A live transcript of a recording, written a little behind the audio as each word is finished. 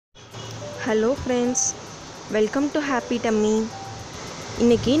Hello friends, welcome to happy dummy.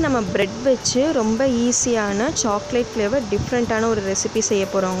 இன்றைக்கி நம்ம bread வச்சு ரொம்ப ஈஸியான சாக்லேட் ஃப்ளேவர் டிஃப்ரெண்ட்டான ஒரு ரெசிபி செய்ய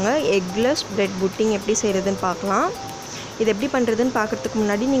போகிறோங்க. எக்லெஸ் ப்ரெட் புட்டிங் எப்படி செய்கிறதுன்னு பார்க்கலாம். இது எப்படி பண்ணுறதுன்னு பார்க்குறதுக்கு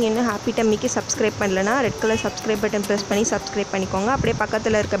முன்னாடி நீங்கள் இன்னும் ஹாப்பி டம்மிக்கு சப்ஸ்கிரைப் பண்ணலன்னா red colour subscribe button press பண்ணி சப்ஸ்கிரைப் பண்ணிக்கோங்க. அப்படியே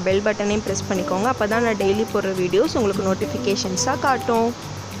பக்கத்தில் இருக்க பெல் பட்டனையும் ப்ரெஸ் பண்ணிக்கோங்க. அப்போ தான் நான் டெய்லி போடுற வீடியோஸ் உங்களுக்கு நோட்டிஃபிகேஷன்ஸாக காட்டும்.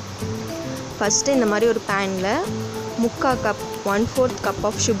 ஃபஸ்ட்டு இந்த மாதிரி ஒரு பேனில் 3/4 கப் 1/4 கப்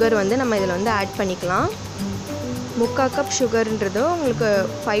ஆஃப் சுகர் நம்ம இதில் ஆட் பண்ணிக்கலாம். 3/4 கப் சுகர்ன்றது உங்களுக்கு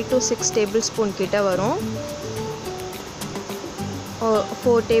 5 to 6 டேபிள் ஸ்பூன் கிட்ட வரும்.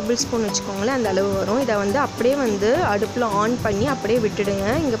 4 டேபிள் ஸ்பூன் வச்சுக்கோங்களேன், அந்த அளவு வரும். இதை அப்படியே அடுப்பில் ஆன் பண்ணி அப்படியே விட்டுடுங்க.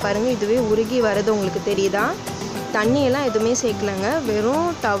 இங்கே பாருங்கள், இதுவே உருகி வர்றது உங்களுக்கு தெரியுதா? தண்ணியெல்லாம் எதுவுமே சேர்க்கலைங்க, வெறும்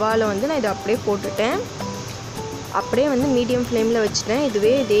தவாவில் நான் இதை அப்படியே போட்டுட்டேன். அப்படியே மீடியம் ஃப்ளேமில் வச்சுட்டேன். இதுவே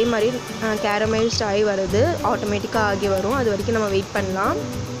இதே மாதிரி கேரமைல்ஸ்ட் ஆகி வருது, ஆட்டோமேட்டிக்காக ஆகி வரும். அது வரைக்கும் நம்ம வெயிட் பண்ணலாம்.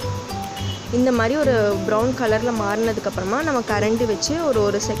 இந்த மாதிரி ஒரு ப்ரௌன் கலரில் மாறினதுக்கப்புறமா நம்ம கரண்டி வச்சு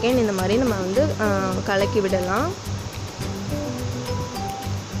ஒரு செகண்ட் இந்த மாதிரி நம்ம கலக்கி விடலாம்.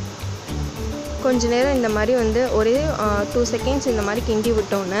 கொஞ்ச நேரம் இந்த மாதிரி ஒரே 2 செகண்ட்ஸ் இந்த மாதிரி கிண்டி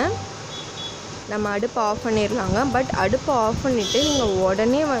விட்டோன்னே நம்ம அடுப்பை ஆஃப் பண்ணிடலாங்க. பட் அடுப்பை ஆஃப் பண்ணிவிட்டு நீங்கள்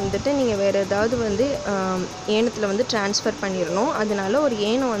உடனே நீங்கள் வேறு ஏதாவது ஏனத்தில் ட்ரான்ஸ்ஃபர் பண்ணிடணும். அதனால ஒரு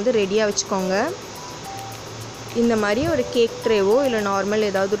ஏனம் ரெடியாக வச்சுக்கோங்க. இந்த மாதிரி ஒரு கேக் ட்ரேவோ இல்லை நார்மல்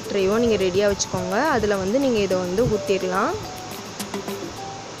ஏதாவது ஒரு ட்ரேவோ நீங்கள் ரெடியாக வச்சுக்கோங்க. அதில் நீங்கள் இதை ஊற்றிடலாம்.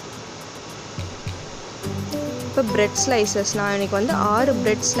 இப்போ ப்ரெட் ஸ்லைசஸ் நான் இன்றைக்கி 6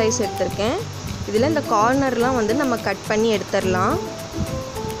 ப்ரெட் ஸ்லைஸ் எடுத்திருக்கேன். இதில் இந்த கார்னர்லாம் நம்ம கட் பண்ணி எடுத்துடலாம்.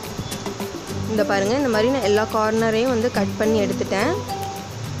 இந்த பாருங்கள், இந்த மாதிரி நான் எல்லா கார்னரையும் கட் பண்ணி எடுத்துட்டேன்.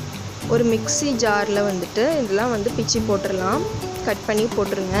 ஒரு மிக்ஸி ஜாரில் இதெல்லாம் பிச்சு போட்டுடலாம். கட் பண்ணி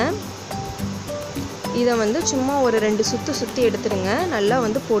போட்டுருங்க. இதை சும்மா ஒரு 2 சுற்றி எடுத்துடுங்க. நல்லா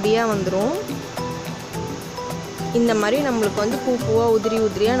பொடியாக வந்துடும். இந்த மாதிரி நம்மளுக்கு பூவாக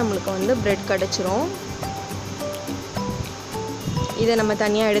உதிரியாக நம்மளுக்கு ப்ரெட் கிடச்சிரும். இதை நம்ம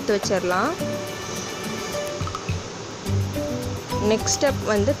தனியாக எடுத்து வச்சிடலாம். Next step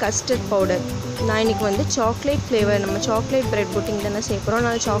custard powder. நான் இன்றைக்கி சாக்லேட் ஃப்ளேவர், நம்ம சாக்லேட் ப்ரெட் புட்டிங் தானே சேர்க்குறோம்.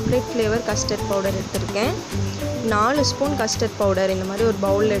 நான் சாக்லேட் ஃப்ளேவர் கஸ்டர்ட் பவுடர் எடுத்திருக்கேன். 4 ஸ்பூன் கஸ்டர்ட் பவுடர் இந்த மாதிரி ஒரு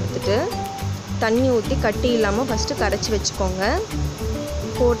பவுலில் எடுத்துகிட்டு தண்ணி ஊற்றி கட்டி இல்லாமல் ஃபஸ்ட்டு கரைச்சி வச்சுக்கோங்க.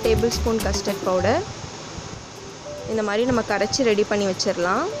 4 டேபிள் ஸ்பூன் கஸ்டர்ட் பவுடர் இந்த மாதிரி நம்ம கரைச்சி ரெடி பண்ணி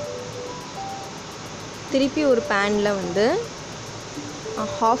வச்சிடலாம். திருப்பி ஒரு பேனில் 1/2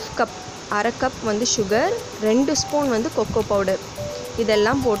 cup, 1/2 cup sugar, 2 spoon cocoa powder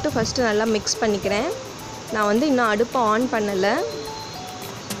இதெல்லாம் போட்டு ஃபஸ்ட்டு நல்லா மிக்ஸ் பண்ணிக்கிறேன். நான் இன்னும் அடுப்பை ஆன் பண்ணலை.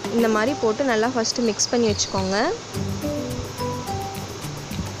 இந்த மாதிரி போட்டு நல்லா ஃபஸ்ட்டு மிக்ஸ் பண்ணி வச்சுக்கோங்க.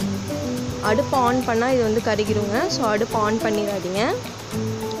 அடுப்பை ஆன் பண்ணால் இது கருகிருங்க. ஸோ அடுப்பை ஆன் பண்ணிடாதீங்க.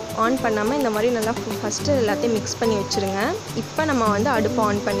 ஆன் பண்ணாமல் இந்த மாதிரி நல்லா ஃபஸ்ட்டு எல்லாத்தையும் மிக்ஸ் பண்ணி வச்சுருங்க. இப்போ நம்ம அடுப்பை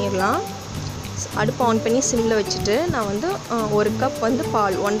ஆன் பண்ணிடலாம். அடுப்பை ஆன் பண்ணி சிம்மில் வச்சுட்டு நான் 1 கப்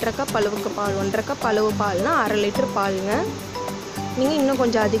பால், 1/2 கப் அளவுக்கு பால், 1/2 கப் அளவு பால்னால் 1/2 லிட்டர் பாலுங்க. நீங்கள் இன்னும்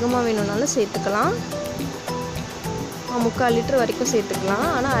கொஞ்சம் அதிகமாக வேணும்னாலும் சேர்த்துக்கலாம். 3/4 லிட்டர் வரைக்கும் சேர்த்துக்கலாம்.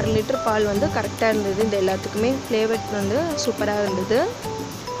 ஆனால் 1/2 லிட்டர் பால் கரெக்டாக இருந்தது. இது எல்லாத்துக்குமே ஃப்ளேவர் சூப்பராக இருந்தது.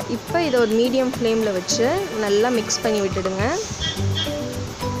 இப்போ இதை ஒரு மீடியம் ஃப்ளேமில் வச்சு நல்லா மிக்ஸ் பண்ணி விட்டுடுங்க.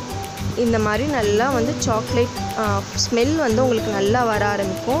 இந்த மாதிரி நல்லா சாக்லேட் ஸ்மெல் உங்களுக்கு நல்லா வர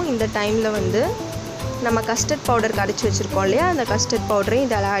ஆரம்பிக்கும். இந்த டைமில் நம்ம கஸ்டர்ட் பவுடர் கரைச்சி வச்சுருக்கோம் இல்லையா, அந்த கஸ்டர்ட் பவுடரையும்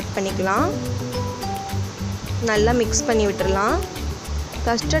இதில் ஆட் பண்ணிக்கலாம். நல்லா மிக்ஸ் பண்ணி விட்டுடலாம்.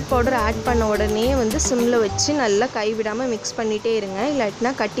 கஸ்டர்ட் பவுடர் ஆட் பண்ண உடனே சிம்மில் வச்சு நல்லா கைவிடாமல் மிக்ஸ் பண்ணிகிட்டே இருங்க.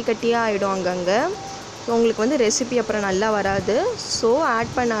 இல்லாட்டினா கட்டி கட்டியாக ஆகிடும் அங்கங்கே. உங்களுக்கு ரெசிபி அப்புறம் நல்லா வராது. ஸோ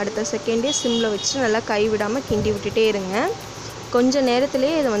ஆட் பண்ண அடுத்த செகண்டே சிம்மில் வச்சு நல்லா கைவிடாமல் கிண்டி விட்டுட்டே இருங்க. கொஞ்சம்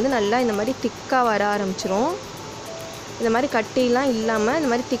நேரத்துலேயே இது நல்லா இந்த மாதிரி திக்காக வர ஆரம்பிச்சிரும். இந்த மாதிரி கட்டிலாம் இல்லாமல் இந்த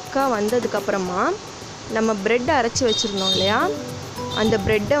மாதிரி திக்காக வந்ததுக்கப்புறமா நம்ம ப்ரெட்டை அரைச்சி வச்சுருந்தோம் இல்லையா, அந்த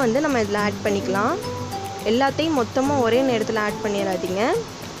ப்ரெட்டை நம்ம இதில் ஆட் பண்ணிக்கலாம். எல்லாத்தையும் மொத்தமாக ஒரே நேரத்தில் ஆட் பண்ணிடாதீங்க.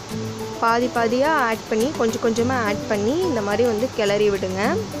 பாதி பாதியாக ஆட் பண்ணி கொஞ்சம் கொஞ்சமாக ஆட் பண்ணி இந்த மாதிரி கிளறி விடுங்க,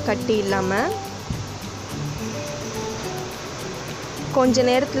 கட்டி இல்லாமல். கொஞ்ச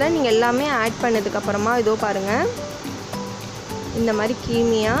நேரத்தில் நீங்கள் எல்லாமே ஆட் பண்ணதுக்கப்புறமா இதோ பாருங்கள், இந்த மாதிரி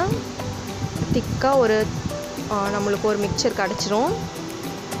க்ரீமியாக திக்காக நம்மளுக்கு ஒரு மிக்சர் கிடச்சிரும்.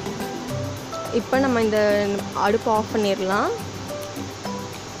 இப்போ நம்ம இந்த அடுப்பு ஆஃப் பண்ணிடலாம்.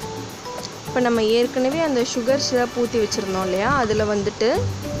 இப்போ நம்ம ஏற்கனவே அந்த சுகர் சிரப் ஊற்றி வச்சுருந்தோம் இல்லையா, அதில்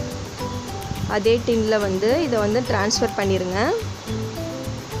அதே டின்னில் இதை ட்ரான்ஸ்ஃபர் பண்ணிடுங்க.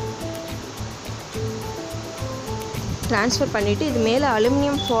 ட்ரான்ஸ்ஃபர் பண்ணிவிட்டு இது மேலே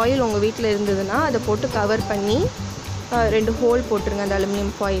அலுமினியம் ஃபாயில் உங்கள் வீட்டில் இருந்ததுன்னா அதை போட்டு கவர் பண்ணி 2 ஹோல் போட்டுருங்க அந்த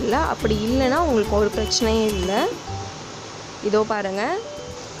அலுமினியம் ஃபாயிலில். அப்படி இல்லைன்னா உங்களுக்கு ஒரு பிரச்சனையும் இல்லை. இதோ பாருங்கள்,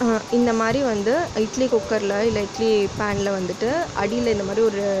 இந்த மாதிரி வந்து இட்லி குக்கரில் இல்லை இட்லி பேனில் வந்துட்டு அடியில் இந்த மாதிரி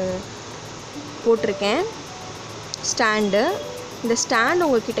ஒரு போட்டிருக்கேன் ஸ்டாண்டு. இந்த ஸ்டாண்ட்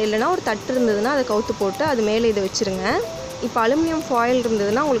உங்கள்கிட்ட இல்லைன்னா ஒரு தட்டு இருந்ததுன்னா அதை கவுத்து போட்டு அது மேலே இதை வச்சுருங்க. இப்போ அலுமினியம் ஃபாயில்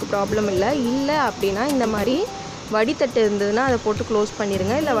இருந்ததுன்னா உங்களுக்கு ப்ராப்ளம் இல்லை அப்படின்னா இந்த மாதிரி வடித்தட்டு இருந்ததுன்னா அதை போட்டு க்ளோஸ்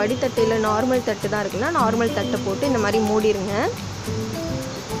பண்ணிடுங்க. இல்லை வடித்தட்டு இல்லை நார்மல் தட்டு தான் இருக்குன்னா நார்மல் தட்டை போட்டு இந்த மாதிரி மூடிடுங்க.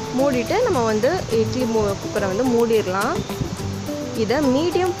 மூடிட்டு நம்ம வந்து இட்லி குக்கரை வந்து மூடிடலாம். இதை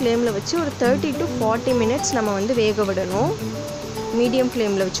மீடியம் ஃப்ளேமில் வச்சு ஒரு 30 to 40 மினிட்ஸ் நம்ம வந்து வேக விடணும். மீடியம்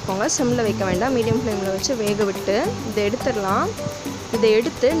ஃப்ளேமில் வச்சுக்கோங்க, சிம்மில் வைக்க வேண்டாம். மீடியம் ஃப்ளேமில் வச்சு வேக விட்டு இதை எடுத்துடலாம். இதை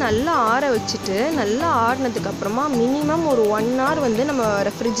எடுத்து நல்லா ஆற வச்சுட்டு நல்லா ஆறினதுக்கப்புறமா மினிமம் ஒரு 1 hour வந்து நம்ம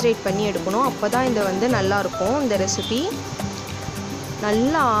ரெஃப்ரிஜரேட் பண்ணி எடுக்கணும். அப்போ தான் இதை வந்து நல்லாயிருக்கும். இந்த ரெசிபி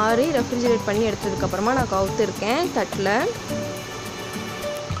நல்லா ஆறி ரெஃப்ரிஜரேட் பண்ணி எடுத்ததுக்கப்புறமா நான் கவுத்துருக்கேன் தட்டில்.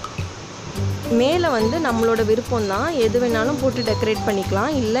 மேலே வந்து நம்மளோட விருப்பம் தான், எது வேணாலும் போட்டு டெக்கரேட்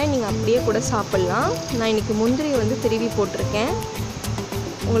பண்ணிக்கலாம், இல்லை நீங்கள் அப்படியே கூட சாப்பிட்லாம். நான் இன்றைக்கி முந்திரி வந்து திருவி போட்டிருக்கேன்.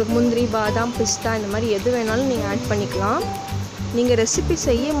 உங்களுக்கு முந்திரி, பாதாம், பிஸ்தா இந்த மாதிரி எது வேணாலும் நீங்கள் ஆட் பண்ணிக்கலாம். நீங்கள் ரெசிபி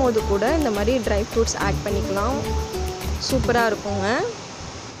செய்யும் போது கூட இந்த மாதிரி ட்ரை ஃப்ரூட்ஸ் ஆட் பண்ணிக்கலாம், சூப்பராக இருக்குங்க.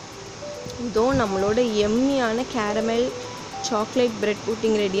 இதோ நம்மளோட எம்மியான caramel chocolate bread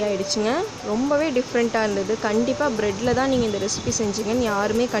pudding ready ஆகிடுச்சுங்க. ரொம்பவே டிஃப்ரெண்ட்டாக இருந்தது. கண்டிப்பாக ப்ரெட்டில் தான் நீங்கள் இந்த ரெசிபி செஞ்சீங்கன்னு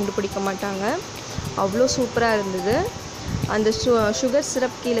யாருமே கண்டுபிடிக்க மாட்டாங்க, அவ்வளோ சூப்பராக இருந்தது. அந்த சுகர்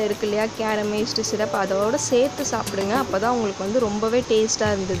சிரப் கீழே இருக்கு இல்லையா, கேரமைஸ்டு சிரப், அதோடு சேர்த்து சாப்பிடுங்க. அப்போ தான் உங்களுக்கு வந்து ரொம்பவே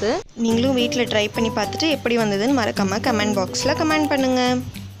டேஸ்ட்டாக இருந்தது. நீங்களும் வீட்டில் ட்ரை பண்ணி பார்த்துட்டு எப்படி வந்ததுன்னு மறக்காமல் கமெண்ட் பாக்ஸில் கமெண்ட் பண்ணுங்கள்.